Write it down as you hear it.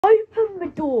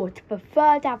door to the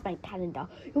third advent calendar.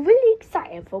 You're really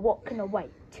excited for what can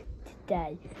await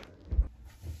today.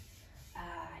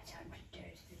 Time to go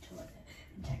to the toilet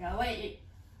and take out. Wait,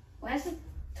 where's the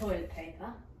toilet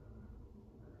paper?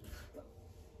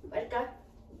 Where'd it go?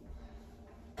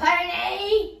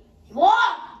 Pony!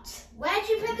 What? Where'd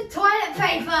you put the toilet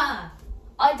paper?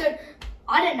 I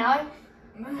don't know.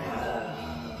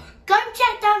 Go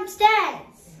check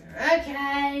downstairs.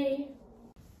 Okay.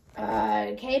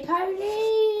 Okay,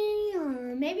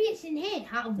 Pony. Maybe it's in here.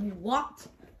 What?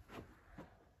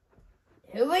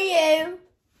 Who are you?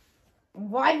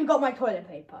 Why have you got my toilet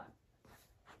paper?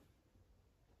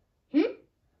 You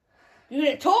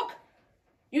gonna talk?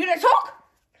 You gonna talk?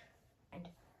 And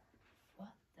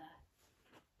what the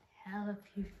hell have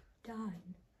you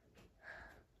done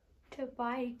to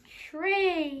my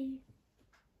tree?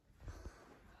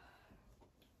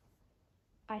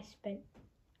 I spent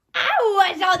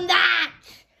hours on that!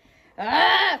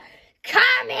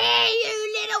 Come here,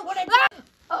 you little...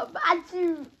 as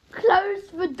you close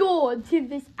the door to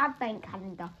this advent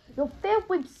calendar, you're filled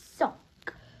with shock.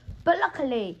 But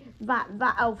luckily, that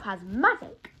elf has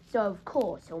magic, so of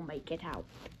course he'll make it out.